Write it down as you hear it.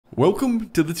Welcome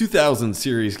to the 2000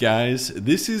 series, guys.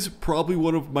 This is probably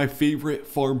one of my favorite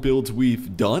farm builds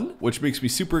we've done, which makes me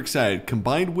super excited,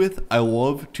 combined with I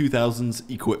love 2000's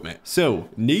equipment. So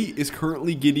Nate is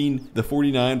currently getting the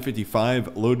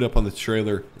 4955 loaded up on the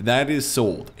trailer. That is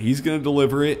sold. He's going to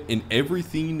deliver it, and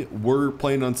everything we're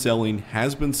planning on selling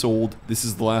has been sold. This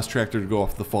is the last tractor to go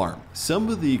off the farm. Some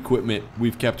of the equipment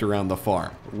we've kept around the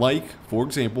farm, like, for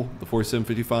example, the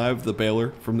 4755, the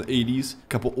baler from the 80s, a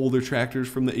couple older tractors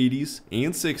from the 80s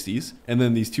and 60s, and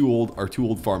then these two old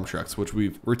farm trucks, which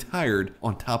we've retired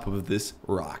on top of this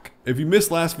rock. If you missed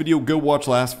last video, go watch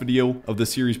last video of the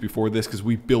series before this, because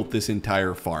we built this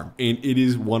entire farm, and it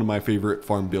is one of my favorite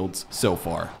farm builds so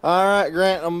far. All right,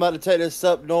 Grant, I'm about to take this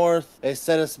up north. They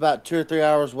said it's about 2 or 3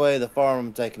 hours away, the farm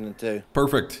I'm taking it to.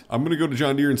 Perfect. I'm gonna go to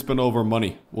John Deere and spend all of our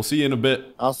money. We'll see you in a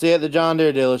bit. I'll see you at the John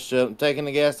Deere dealership. I'm taking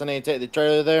the gas. I need to take the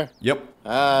trailer there. Yep.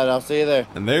 All right, I'll see you there.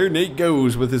 And there Nate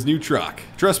goes with his new truck.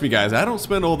 Trust me, guys, I don't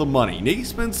spend all the money. Nate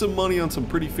spends some money on some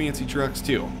pretty fancy trucks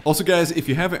too. Also, guys, if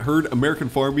you haven't heard, American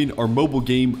Farming, our mobile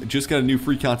game, just got a new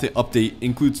free content update.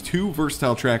 Includes 2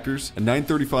 versatile tractors, a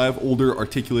 935 older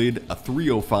articulated, a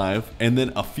 305, and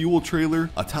then a fuel trailer,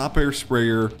 a top air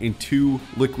sprayer, and 2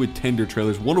 liquid tender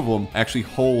trailers. One of them actually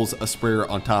hauls a sprayer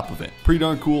on top of it. Pretty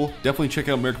darn cool. Definitely check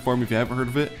out American Farming if you haven't heard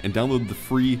of it, and download the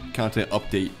free content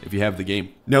update if you have the game.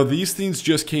 Now, these things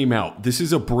just came out. This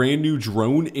is a brand new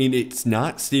drone, and it's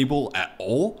not stable at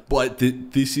all, but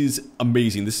this is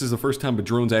amazing. This is the first time a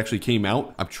drone's actually came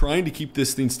out. I'm trying to keep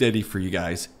this thing steady for you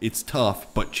guys. It's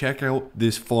tough, but check out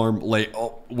this farm layout.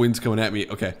 Oh, wind's coming at me.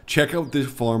 Okay, check out this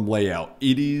farm layout.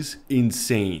 It is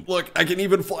insane. Look, I can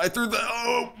even fly through the,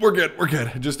 oh, we're good, we're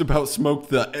good. Just about smoked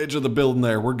the edge of the building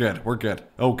there. We're good, we're good.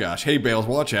 Oh gosh, hay bales,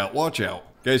 watch out, watch out.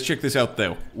 Guys, check this out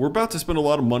though. We're about to spend a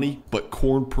lot of money, but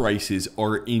corn prices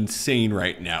are insane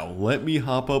right now. Let me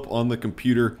hop up on the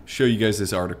computer, show you guys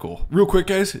this article. Real quick,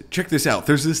 guys, check this out.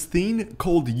 There's this thing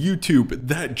called YouTube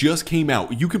that just came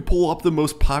out. You can pull up the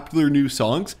most popular new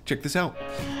songs. Check this out.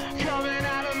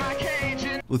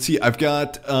 Let's see, I've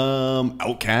got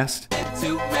Outcast.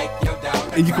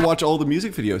 And you can watch all the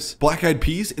music videos. Black Eyed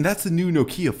Peas, and that's the new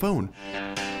Nokia phone.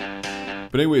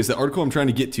 But anyways, the article I'm trying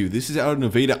to get to, this is out of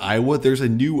Nevada, Iowa. There's a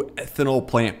new ethanol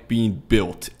plant being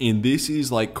built, and this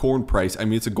is like corn price. I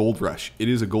mean, it's a gold rush. It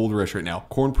is a gold rush right now.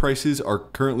 Corn prices are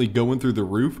currently going through the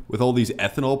roof with all these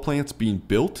ethanol plants being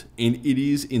built, and it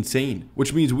is insane,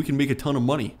 which means we can make a ton of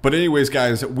money. But anyways,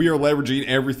 guys, we are leveraging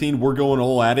everything. We're going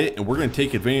all at it, and we're going to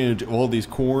take advantage of all these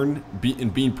corn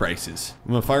and bean prices.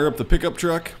 I'm going to fire up the pickup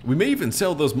truck. We may even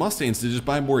sell those Mustangs to just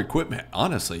buy more equipment.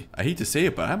 Honestly, I hate to say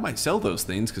it, but I might sell those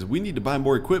things because we need to buy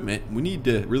more equipment. We need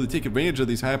to really take advantage of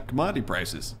these high commodity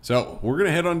prices. So we're gonna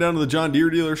head on down to the John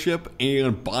Deere dealership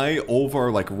and buy all of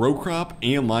our like row crop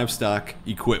and livestock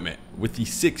equipment with the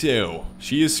 6.0.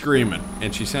 She is screaming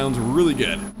and she sounds really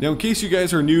good. Now, in case you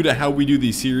guys are new to how we do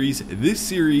these series, this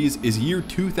series is year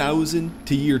 2000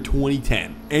 to year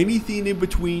 2010. Anything in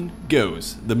between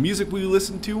goes. The music we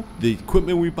listen to, the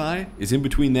equipment we buy is in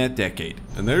between that decade.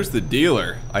 And there's the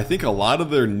dealer. I think a lot of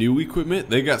their new equipment,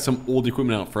 they got some old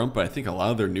equipment out front, but I think a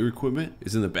lot of their new equipment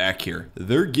is in the back here.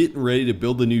 They're getting ready to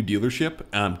build a new dealership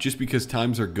just because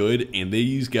times are good and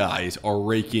these guys are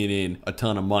raking in a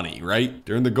ton of money, right?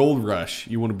 During the gold rush,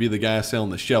 you want to be the guy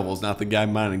selling the shovels, not the guy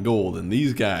mining gold, and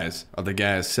these guys are the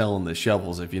guys selling the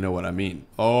shovels, if you know what I mean.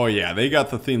 Oh yeah, they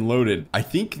got the thing loaded. I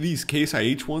think these Case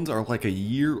IH ones are like a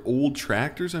year-old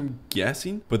tractors, I'm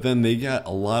guessing, but then they got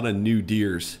a lot of new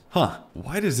Deeres. Huh,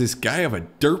 why does this guy have a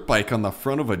dirt bike on the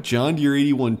front of a John Deere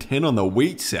 8110 on the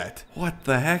weight set? What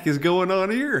the heck is going on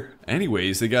here?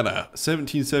 Anyways, they got a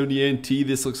 1770 NT.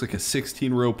 This looks like a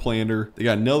 16-row planter. They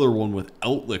got another one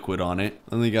without liquid on it.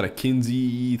 Then they got a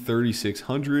Kinsey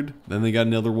 3600. Then they got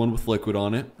another one with liquid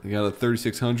on it. They got a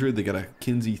 3600. They got a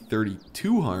Kinsey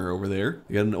 3200 over there.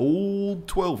 They got an old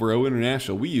 12-row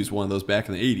International. We used one of those back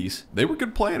in the 80s. They were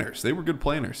good planters. They were good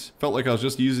planters. Felt like I was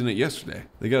just using it yesterday.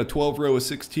 They got a 12-row, a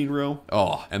 16-row.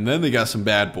 Oh, and then they got some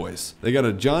bad boys. They got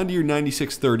a John Deere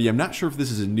 9630. I'm not sure if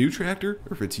this is a new tractor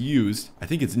or if it's used. I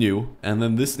think it's new. And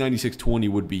then this 9620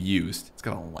 would be used. It's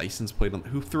got a license plate on.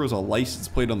 Who throws a license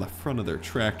plate on the front of their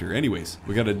tractor? Anyways,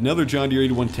 we got another John Deere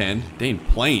 8110. Dang,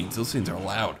 planes. Those things are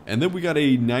loud. And then we got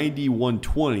a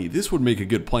 9120. This would make a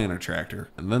good planter tractor.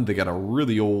 And then they got a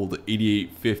really old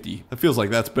 8850. That feels like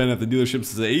that's been at the dealership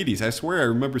since the 80s. I swear I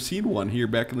remember seeing one here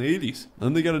back in the 80s.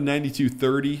 Then they got a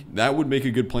 9230. That would make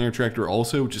a good planter tractor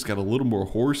also. Just got a little more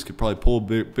horse. Could probably pull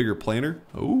a bigger planter.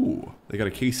 Oh, they got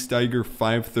a Case Steiger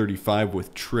 535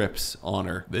 with trips on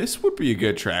her. This would be a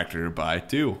good tractor to buy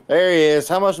too. There he is.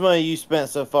 How much money you spent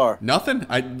so far? Nothing.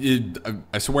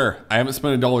 I swear I haven't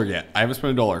spent $1 $1 yet. I haven't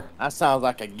spent $1. That sounds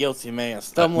like a guilty man.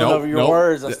 Stumbling Nope, over your nope.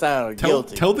 words, I sound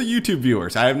guilty. Tell the YouTube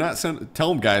viewers. I have not sent. Tell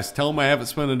them, guys. Tell them I haven't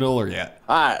spent $1 yet.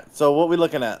 All right, so what we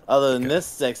looking at other than this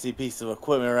sexy piece of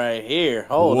equipment right here?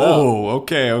 Hold Whoa, up.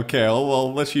 okay.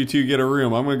 I'll let you two get a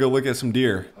room. I'm gonna go look at some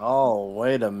deer. Oh,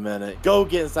 wait a minute. Go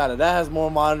get inside it. That has more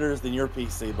monitors than your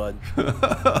PC, bud.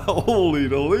 Holy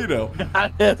Toledo.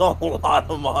 That is a lot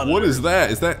of monitors. What is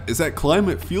that? Is that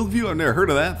climate field view? I've never heard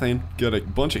of that thing. Got a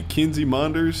bunch of Kinsey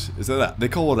monitors. Is that they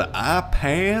call it an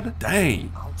iPad?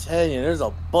 Dang. I'm telling you, there's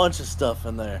a bunch of stuff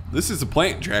in there. This is a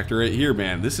planting tractor right here,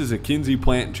 man. This is a Kinsey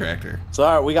planting tractor. So,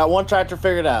 all right, we got one tractor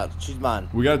figured out. She's mine.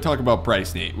 We got to talk about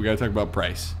price, Nate. We got to talk about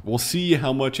price. We'll see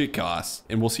how much it costs,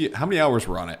 and we'll see how many hours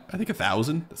we're on it. I think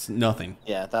 1,000. That's nothing.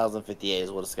 Yeah, 1,058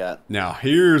 is what it's got. Now,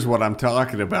 here's what I'm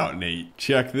talking about, Nate.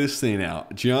 Check this thing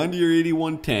out. John Deere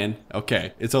 8110.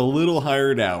 Okay, it's a little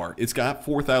higher an hour. It's got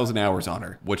 4,000 hours on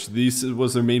her, which this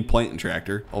was their main planting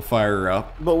tractor. I'll fire her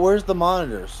up. But where's the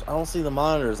monitors? I don't see the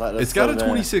monitors like this. It's got a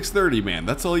 2630, man.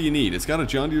 That's all you need. It's got a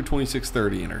John Deere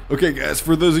 2630 in her. Okay, guys,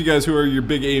 for those of you guys who are your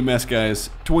big AMS guys,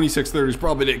 2630s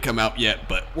probably didn't come out yet,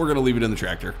 but we're going to leave it in the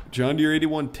tractor. John Deere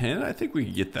 8110, I think we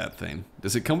can get that thing.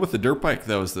 Does it come with the dirt bike,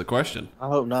 though, is the question. I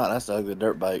hope not. That's the ugly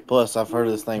dirt bike. Plus, I've heard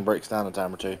this thing breaks down a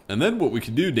time or two. And then what we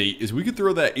could do, Nate, is we could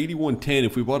throw that 8110,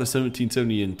 if we bought a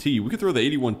 1770 NT, we could throw the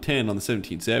 8110 on the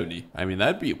 1770. I mean,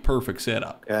 that'd be a perfect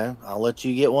setup. Okay, I'll let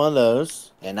you get one of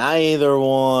those. And I either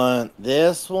want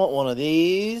this one of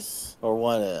these, or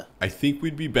one of... I think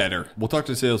we'd be better. We'll talk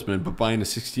to the salesman, but buying a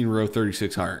 16-row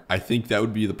 3600, I think that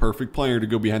would be the perfect player to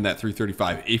go behind that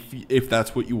 335, if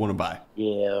that's what you want to buy.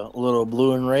 Yeah, a little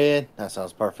blue and red. That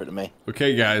sounds perfect to me.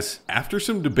 Okay, guys, after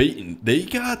some debating, they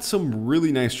got some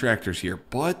really nice tractors here,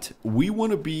 but we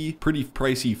want to be pretty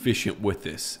price efficient with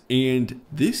this. And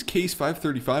this Case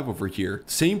 535 over here,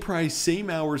 same price, same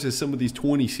hours as some of these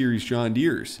 20 series John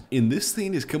Deeres. And this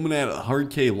thing is coming at a hard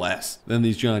K less than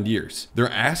these John Deeres. They're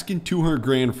asking 200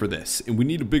 grand for this, and we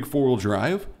need a big four-wheel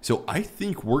drive. So I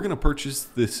think we're going to purchase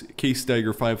this Case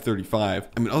Steiger 535.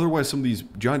 I mean, otherwise some of these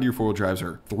John Deere four-wheel drives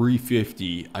are $350.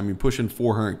 I mean, pushing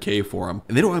 400K for them,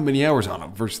 and they don't have many hours on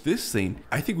them. Versus this thing,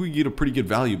 I think we can get a pretty good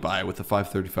value buy with the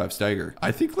 535 Steiger.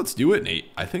 I think let's do it, Nate.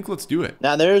 I think let's do it.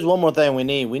 Now, there is one more thing we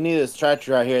need. We need this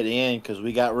tractor right here at the end because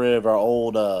we got rid of our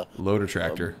old loader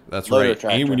tractor. That's loader right.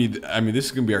 Tractor. And we need, I mean, this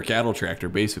is going to be our cattle tractor,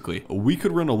 basically. We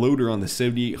could run a loader on the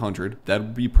 7800. That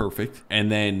would be perfect.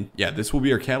 And then, yeah, this will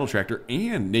be our cattle tractor.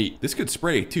 And Nate, this could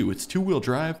spray too. It's two-wheel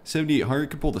drive,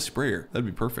 7800 could pull the sprayer. That'd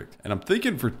be perfect. And I'm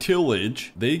thinking for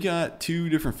tillage, they got two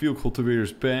different field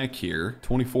cultivators back here.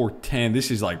 2410. This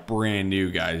is like brand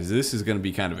new, guys. This is going to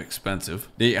be kind of expensive.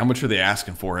 Nate, how much are they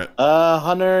asking for it?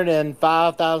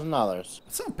 $105,000.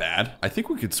 That's not bad. I think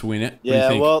we could swing it.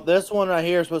 Yeah, well, this one right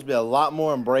here is supposed to be a lot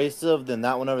more abrasive than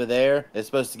that one over there. It's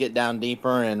supposed to get down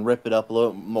deeper and rip it up a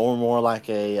little more like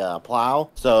a plow.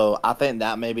 So I think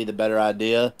that may be the better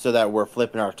idea so that we're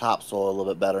flipping our topsoil a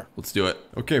little bit better. Let's do it.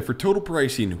 Okay, for total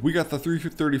pricing, we got the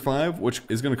 335, which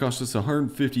is going to cost us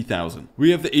 $150,000.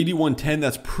 We have the 8110,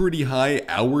 that's pretty high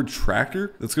hour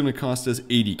tractor. That's going to cost us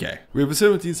 $80K. We have a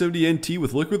 1770 NT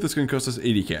with liquid that's going to cost us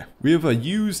 $80K. We have a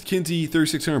used Kinsey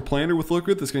 3600 planter with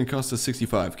liquid that's going to cost us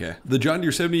 $65K. The John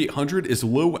Deere 7800 is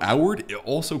low houred. It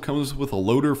also comes with a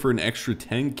loader for an extra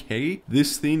 $10K.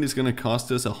 This thing is going to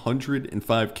cost us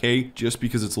 $105K just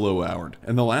because it's low houred.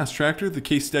 And the last tractor, the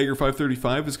Case Steiger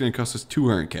 535, is going to cost us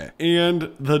 $200K.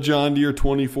 And the John Deere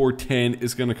 2410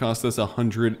 is going to cost us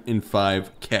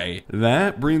 $105K.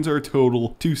 That brings our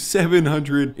total to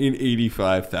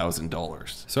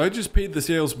 $785,000. So I just paid the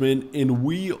salesman and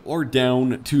we are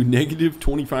down to negative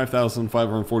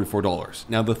 $25,544.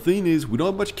 Now the thing is, we don't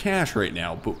have much cash right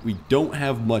now, but we don't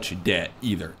have much debt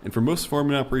either. And for most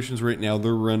farming operations right now,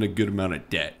 they're running a good amount of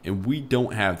debt, and we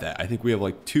don't have that. I think we have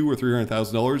like $200,000 or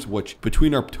 $300,000, which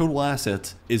between our total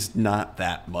assets is not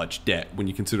that much debt when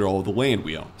you consider all of the land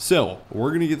we own. So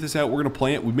we're gonna get this out. We're gonna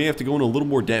plant. We may have to go in a little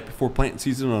more debt before planting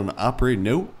season on an operating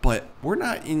note, but we're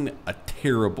not in a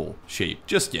terrible shape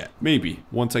just yet. Maybe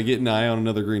once I get an eye on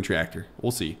another green tractor,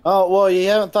 we'll see. Oh, well, you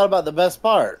haven't thought about the best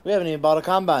part. We haven't even bought a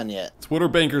combine yet. It's what our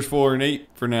banker's for, Nate,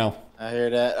 for now. I hear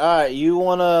that. All right, you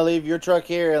want to leave your truck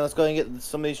here and let's go ahead and get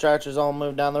some of these tractors on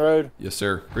moved down the road? Yes,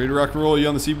 sir. Ready to rock and roll? You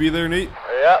on the CB there, Nate?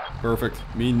 Yep. Perfect.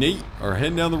 Me and Nate are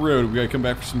heading down the road. We got to come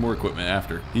back for some more equipment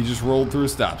after. He just rolled through a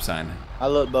stop sign. I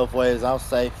looked both ways. I was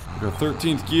safe. We got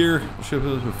 13th gear. We'll ship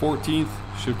it to 14th.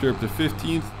 Shifter up to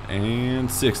 15th and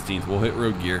 16th. We'll hit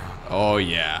road gear. Oh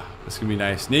yeah, this is gonna be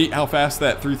nice. Nate, how fast is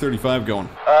that 335 going? It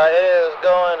is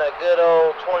going a good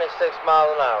old 26 miles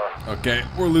an hour. Okay,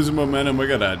 we're losing momentum. We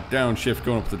got a downshift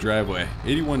going up the driveway.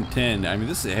 8110. I mean,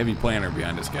 this is a heavy planter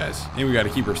behind us, guys. And we got to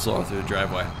keep her slow through the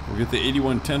driveway. We'll get the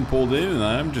 8110 pulled in, and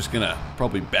I'm just gonna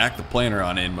probably back the planter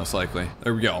on in, most likely.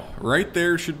 There we go. Right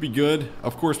there should be good.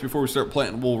 Of course, before we start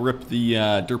planting, we'll rip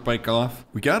the dirt bike off.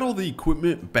 We got all the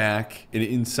equipment back and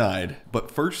inside, but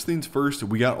first things first,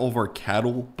 we got all of our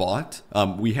cattle bought.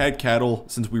 We had cattle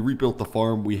since we rebuilt the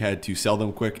farm. We had to sell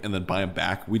them quick and then buy them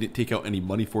back. We didn't take out any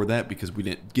money for that because we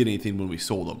didn't get anything when we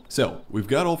sold them. So we've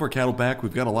got all of our cattle back.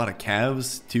 We've got a lot of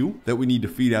calves too that we need to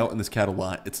feed out in this cattle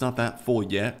lot. It's not that full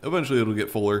yet. Eventually it'll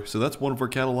get fuller. So that's one of our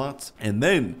cattle lots. And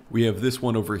then we have this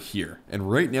one over here.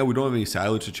 And right now we don't have any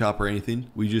silage to chop or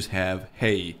anything. We just have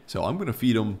hay. So I'm going to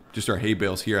feed them just our hay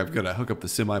bales here. I've got to hook up the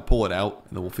semi, pull it out,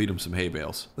 and then we'll feed them some hay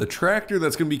bales. The tractor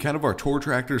that's going to be kind of our tour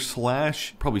tractor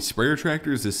slash probably sprayer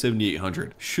tractor is the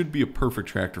 7800. Should be a perfect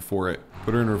tractor for it.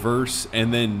 Put her in reverse.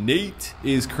 And then Nate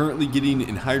is currently getting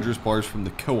anhydrous bars from the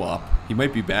co-op. He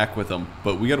might be back with them,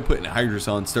 but we got to put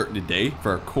anhydrous on starting today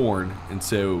for our corn. And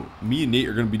so me and Nate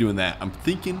are going to be doing that. I'm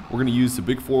thinking we're going to use the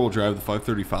big four-wheel drive, the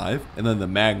 535, and then the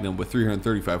Magnum with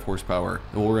 335 horsepower.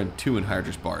 And we'll run 2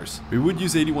 anhydrous bars. We would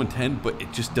use 8110, but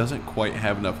it just doesn't quite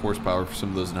have enough horsepower for some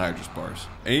of those anhydrous bars.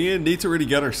 And Nate's already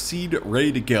got our seed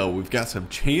ready to go. We've got some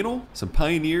Channel, some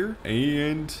Pioneer,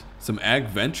 and some Ag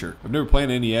Venture. I've never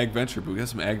planted any Ag Venture, but we got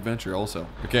some Ag Venture also.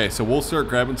 Okay, so we'll start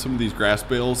grabbing some of these grass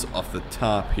bales off the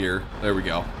top here. There we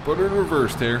go. Put it in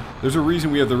reverse there. There's a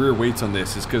reason we have the rear weights on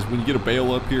this, is because when you get a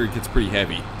bale up here, it gets pretty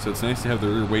heavy. So it's nice to have the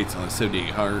rear weights on the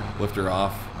 7800. Lift her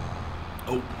off.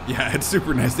 Oh, yeah, it's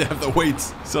super nice to have the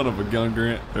weights. Son of a gun,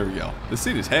 Grant. There we go. This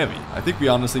thing is heavy. I think we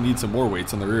honestly need some more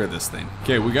weights on the rear of this thing.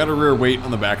 Okay, we got a rear weight on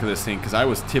the back of this thing because I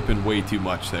was tipping way too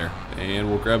much there. And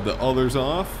we'll grab the others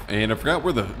off. And I forgot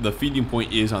where the feeding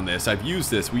point is on this. I've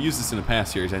used this. We used this in a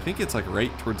past series. I think it's like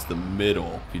right towards the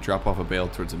middle. If you drop off a bale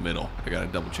towards the middle. I gotta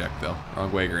double check though.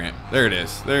 Wrong way, Grant. There it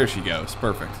is. There she goes.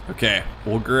 Perfect. Okay,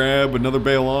 we'll grab another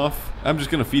bale off. I'm just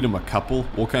gonna feed them a couple.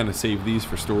 We'll kind of save these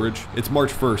for storage. It's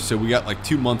March 1st, so we got like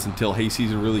 2 months until hay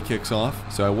season really kicks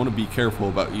off. So I want to be careful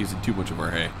about using too much of our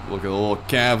hay. Look at the little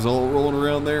calves all rolling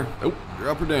around there. Oh,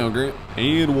 drop her down, Grant.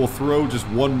 And we'll throw just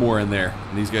one more in there.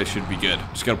 And these guys should be good.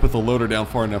 Just got to put the loader down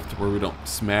far enough to where we don't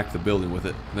smack the building with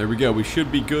it. There we go. We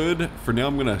should be good. For now,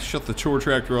 I'm going to shut the chore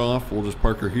tractor off. We'll just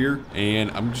park her here.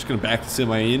 And I'm just going to back the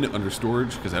semi in under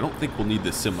storage because I don't think we'll need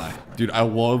this semi. Dude, I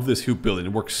love this hoop building.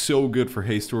 It works so good for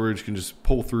hay storage. You can just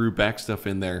pull through, back stuff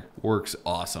in there. Works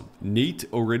awesome. Nate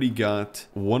already got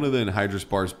one of the anhydrous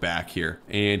bars back here,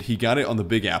 and he got it on the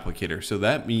big applicator. So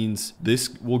that means this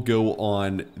will go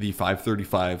on the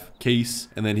 535 case,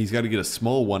 and then he's got to get a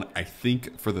small one, I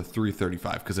think, for the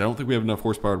 335, because I don't think we have enough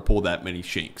horsepower to pull that many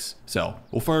shanks. So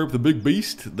we'll fire up the big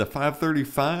beast, the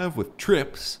 535 with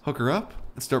trips, hook her up,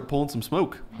 and start pulling some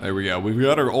smoke. There we go. We've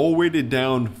got her all weighted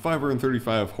down,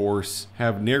 535 horse,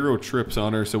 have narrow trips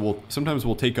on her. So sometimes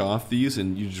we'll take off these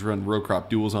and you just run row crop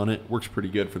duals on it. Works pretty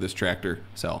good for this tractor.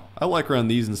 So I like running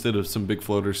these instead of some big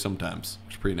floaters sometimes,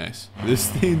 which is pretty nice. This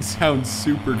thing sounds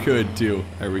super good too.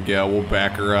 There we go. We'll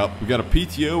back her up. We got a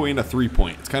PTO and a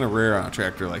 3-point. It's kind of rare on a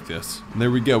tractor like this. And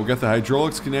there we go. We got the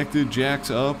hydraulics connected,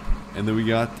 jacks up, and then we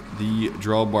got the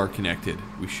drawbar connected.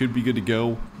 We should be good to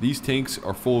go. These tanks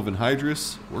are full of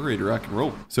anhydrous. We're ready to rock and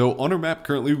roll. So on our map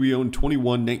currently we own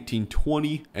 21, 19,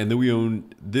 20, and then we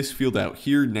own this field out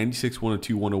here, 96,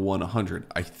 102, 101, 100.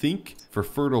 I think for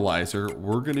fertilizer,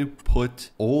 we're gonna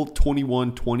put all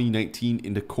 21, 20, 19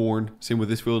 into corn. Same with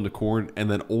this field into corn,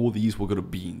 and then all these will go to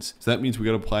beans. So that means we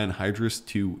gotta apply anhydrous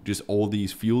to just all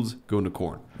these fields going to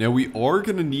corn. Now we are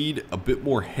gonna need a bit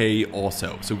more hay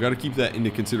also. So we gotta keep that into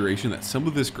consideration that some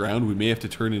of this ground we may have to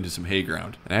turn into some hay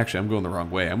ground. And actually I'm going the wrong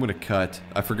way. I'm gonna cut,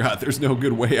 I forgot there's no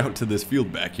good way out to this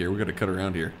field back here. We gotta cut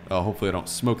around here. Hopefully I don't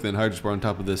smoke the anhydrous bar on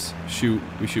top of this chute.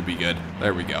 We should be good.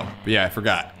 There we go. But yeah, I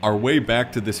forgot. Our way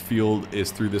back to this field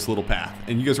is through this little path.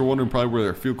 And you guys are wondering probably where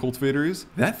our field cultivator is.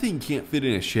 That thing can't fit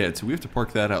in a shed, so we have to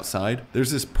park that outside.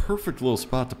 There's this perfect little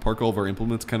spot to park all of our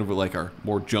implements, kind of like our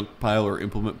more junk pile or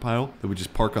implement pile that we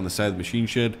just park on the side of the machine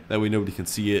shed. That way nobody can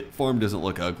see it. Farm doesn't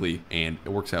look ugly, and it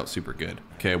works out super good.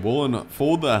 Okay, we'll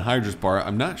unfold the anhydrous bar.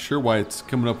 I'm not sure why it's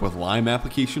coming up with lime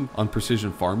application on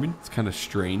precision farming. It's kind of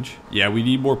strange. Yeah, we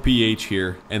need more pH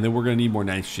here, and then we're gonna need more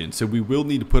nitrogen. So we will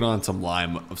need to put on some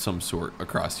lime of some sort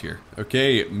across here.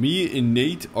 Okay, me and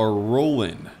Nate are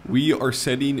rolling. We are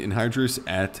setting anhydrous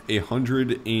at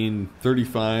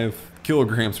 135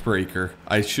 kilograms per acre.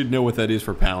 I should know what that is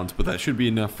for pounds, but that should be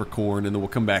enough for corn, and then we'll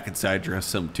come back and side dress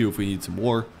some too if we need some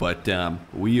more. But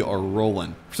we are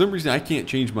rolling. For some reason, I can't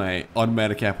change my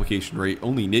automatic application rate.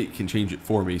 Only Nate can change it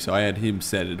for me, so I had him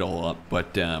set it all up.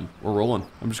 But we're rolling.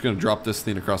 I'm just going to drop this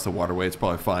thing across the waterway. It's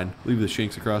probably fine. Leave the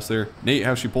shanks across there. Nate,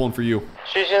 how's she pulling for you?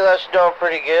 She seems like she's doing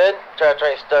pretty good. Tractor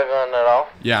ain't stuck on it at all.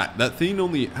 Yeah, that thing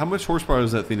only... How much horsepower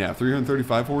does that thing have?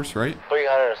 335 horse, right?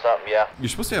 300 or something, yeah. You're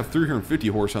supposed to have 350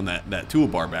 horse on that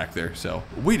toolbar back there, so...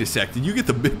 Wait a sec, did you get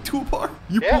the big toolbar?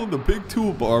 You're pulling the big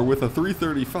toolbar with a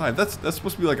 335. That's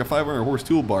supposed to be like a 500 horse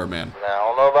toolbar, man. Now, I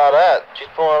don't know about that. She's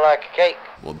pulling like a cake.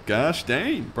 Well, gosh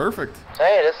dang, perfect.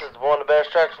 Hey, this is one of the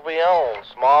best tractors we own.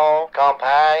 Small,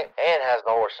 compact, and has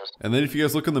the horses. And then if you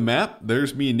guys look on the map,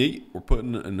 there's me and Nate. We're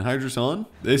putting anhydrous on.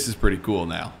 This is pretty cool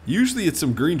now. Usually it's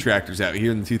some green tractors out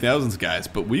here in the 2000s, guys,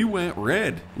 but we went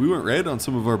red. We went red on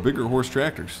some of our bigger horse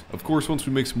tractors. Of course, once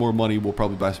we make some more money, we'll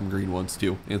probably buy some green ones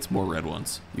too, and some more red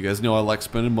ones. You guys know I like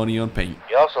spending money on paint.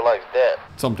 He also likes debt.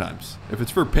 Sometimes. If it's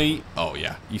for paint, oh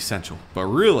yeah, essential. But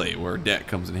really, where debt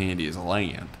comes in handy is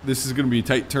land. This is going to be a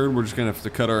tight turn. We're just going to have to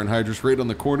cut our anhydrous right on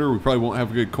the corner. We probably won't have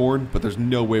a good corn, but there's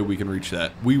no way we can reach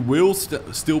that. We will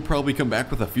still probably come back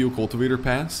with a field cultivator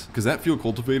pass, because that field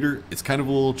cultivator, it's kind of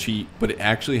a little cheap, but it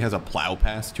actually has a plow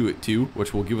pass to it too,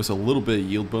 which will give us a little bit of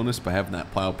yield bonus by having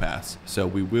that plow pass. So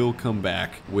we will come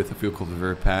back with a field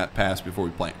cultivator pass before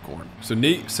we plant corn. So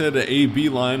Nate said an A-B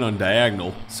line on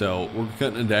diagonal, so we're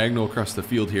cutting a diagonal across the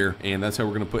field here, and that's how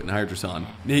we're going to put anhydrous on.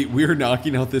 Nate, we're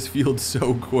knocking out this field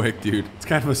so quick, dude. It's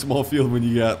kind of a small field when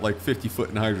you got like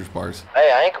 50-foot anhydrous bars.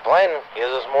 Hey, I ain't complaining.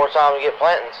 Gives us more time to get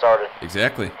planting started.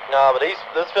 Exactly. No, but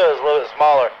this field is a little bit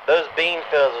smaller. Those bean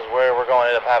fields is where we're going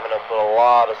to end up having to put a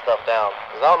lot of stuff down.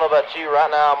 Because I don't know about you, right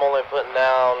now I'm only putting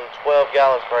down 12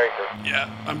 gallons per acre. Yeah,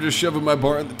 I'm just shoving my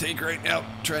bar in the tank right now,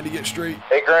 trying to get straight.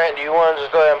 Hey, Grant, do you want to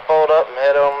just go ahead and fold up and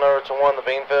head on over to one of the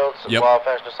bean fields while I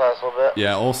finish this last little bit?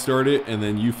 Yeah, I'll start it, and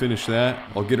then you finish that.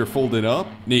 I'll get her folded up.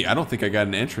 Nate, I don't think I got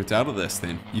an entrance out of this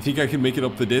thing. You think I can make it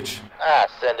up the ditch? Ah,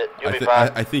 send it. You'll be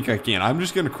fine. I think I can. I'm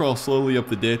just going to crawl slowly up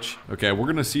the ditch. Okay, we're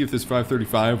going to see if this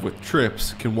 535 with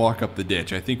trips can walk up the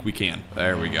ditch. I think we can.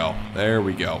 There we go. There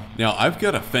we go. Now, I've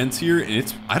got a fence here,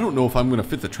 and I don't know if I'm going to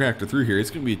fit the tractor through here. It's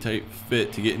going to be a tight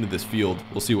fit to get into this field.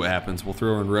 We'll see what happens. We'll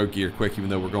throw her in road gear quick, even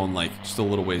though we're going like just a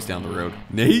little ways down the road.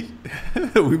 Nate,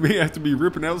 we may have to be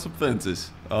ripping out some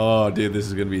fences. Oh, dude, this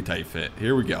is going to be a tight fit.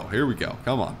 Here we go. Here we go.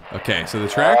 Come on. Okay, so the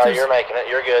tractors... You're making it.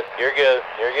 You're good. You're good.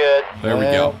 You're good. There we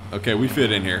go. Okay, we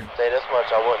fit in here. Say this much,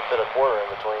 I wouldn't fit a quarter in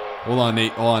between. Hold on,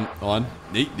 Nate. Hold on.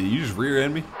 Nate, did you just rear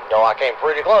end me? No, I came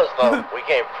pretty close, though. We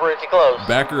came pretty close.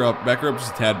 Back her up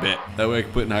just a tad bit. That way I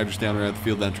can put anhydrous down around the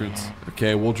field entrance.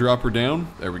 Okay, we'll drop her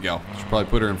down. There we go. Should probably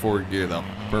put her in forward gear, though.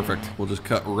 Perfect. We'll just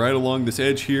cut right along this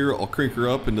edge here. I'll crank her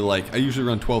up into like, I usually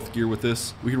run 12th gear with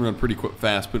this. We can run pretty quick,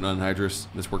 fast, putting on anhydrous.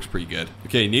 This works pretty good.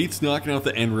 Okay, Nate's knocking out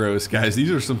the end rows. Guys,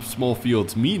 these are some small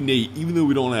fields. Me and Nate, even though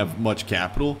we don't have much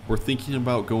capital, we're thinking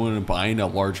about going and buying a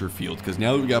larger field, because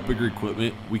now that we got bigger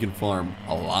equipment, we can farm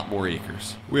a lot more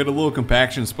acres. We had a little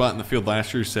compaction spot in the field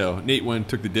last year, so Nate went and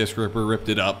took the disc ripper, ripped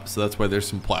it up, so that's why there's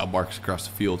some plow marks across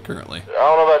the field currently. I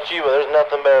don't know about you, but there's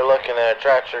nothing better looking than a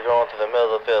tractor going through the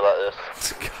middle of the field like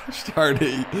this. Gosh darn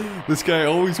it. This guy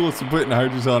always wants to put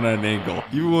anhydrous on at an angle,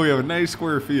 even when we have a nice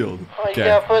square field. Well, you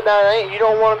gotta put down, you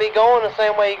don't want to be going the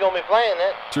same way you're gonna be playing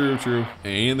it. True, true.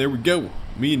 And there we go.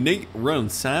 Me and Nate running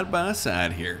side by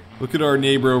side here. Look at our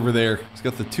neighbor over there. He's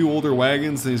got the two older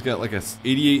wagons, and he's got like a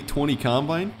 8820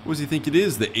 combine. What does he think it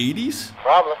is, the 80s?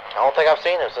 Probably. I don't think I've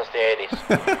seen him since the 80s.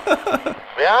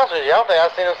 To be honest with you, I don't think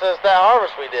I've seen him since that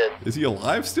harvest we did. Is he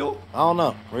alive still? I don't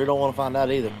know. We don't want to find out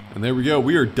either. And there we go.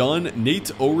 We are done.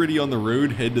 Nate's already on the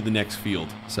road, head to the next field.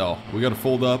 So we got to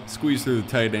fold up, squeeze through the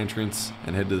tight entrance,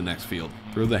 and head to the next field.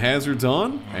 Throw the hazards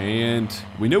on, and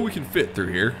we know we can fit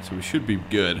through here, so we should be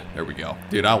good. There we go.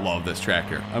 Dude, I love this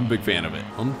tractor. I'm a big fan of it.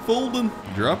 Unfolding,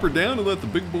 drop her down and let the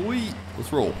big boy eat.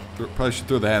 Let's roll. Probably should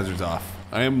throw the hazards off.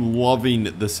 I am loving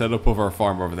the setup of our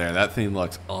farm over there. That thing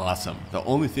looks awesome. The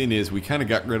only thing is we kind of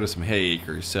got rid of some hay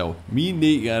acres. So me and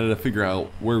Nate got to figure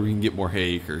out where we can get more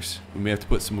hay acres. We may have to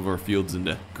put some of our fields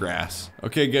into grass.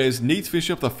 Okay, guys, Nate's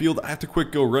finishing up the field. I have to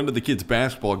quick go run to the kids'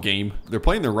 basketball game. They're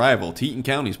playing their rival. Teton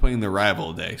County's playing their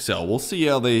rival today. So we'll see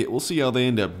how they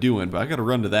end up doing. But I got to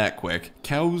run to that quick.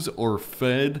 Cows are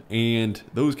fed, and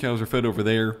those cows are fed over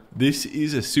there. This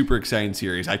is a super exciting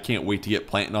series. I can't wait to get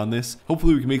planting on this.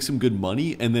 Hopefully we can make some good money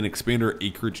and then expand our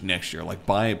acreage next year, like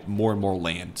buy more and more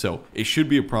land. So it should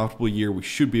be a profitable year. We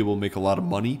should be able to make a lot of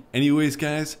money. Anyways,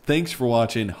 guys, thanks for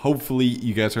watching. Hopefully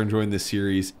you guys are enjoying this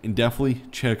series, and definitely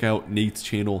check out Nate's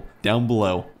channel down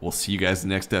below. We'll see you guys in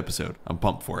the next episode. I'm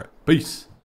pumped for it. Peace.